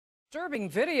Disturbing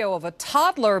video of a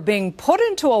toddler being put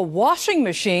into a washing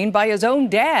machine by his own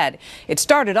dad. It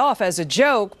started off as a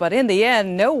joke, but in the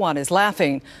end, no one is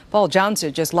laughing. Paul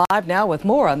Johnson just live now with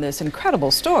more on this incredible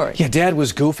story. Yeah, Dad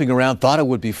was goofing around, thought it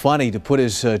would be funny to put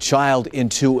his child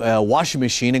into a washing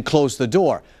machine and close the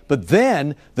door. But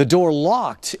then the door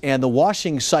locked and the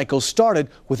washing cycle started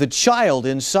with a child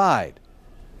inside.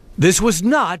 This was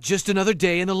not just another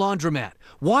day in the laundromat.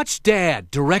 Watch Dad,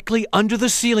 directly under the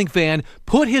ceiling fan,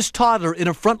 put his toddler in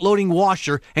a front-loading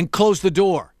washer and close the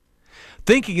door.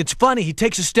 Thinking it's funny, he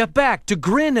takes a step back to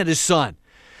grin at his son,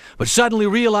 but suddenly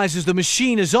realizes the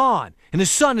machine is on and his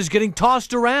son is getting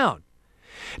tossed around.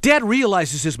 Dad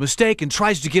realizes his mistake and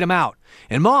tries to get him out,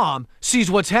 and Mom sees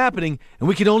what's happening, and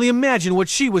we can only imagine what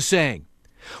she was saying.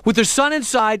 With their son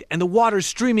inside and the water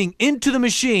streaming into the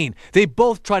machine, they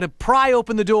both try to pry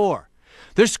open the door.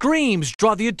 Their screams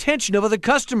draw the attention of other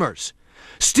customers.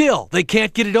 Still, they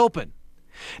can't get it open.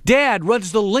 Dad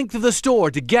runs the length of the store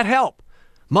to get help.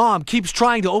 Mom keeps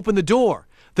trying to open the door.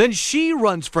 Then she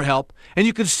runs for help, and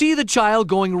you can see the child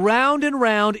going round and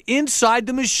round inside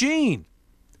the machine.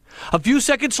 A few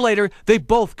seconds later, they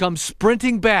both come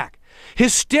sprinting back.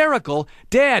 Hysterical,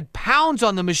 Dad pounds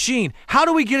on the machine. How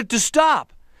do we get it to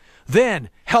stop? Then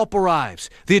help arrives.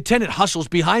 The attendant hustles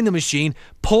behind the machine,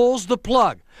 pulls the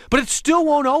plug, but it still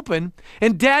won't open,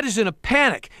 and Dad is in a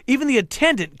panic. Even the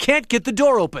attendant can't get the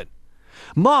door open.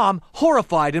 Mom,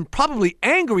 horrified and probably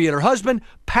angry at her husband,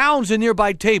 pounds a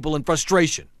nearby table in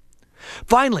frustration.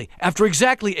 Finally, after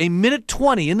exactly a minute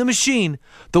 20 in the machine,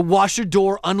 the washer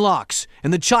door unlocks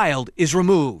and the child is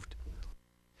removed.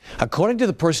 According to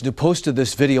the person who posted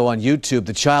this video on YouTube,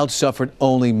 the child suffered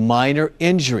only minor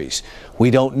injuries. We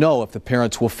don't know if the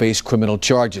parents will face criminal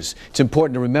charges. It's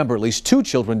important to remember at least 2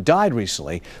 children died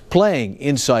recently playing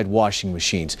inside washing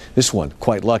machines. This one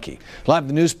quite lucky. Live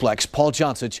in the Newsplex, Paul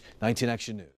Johnson, 19 Action News.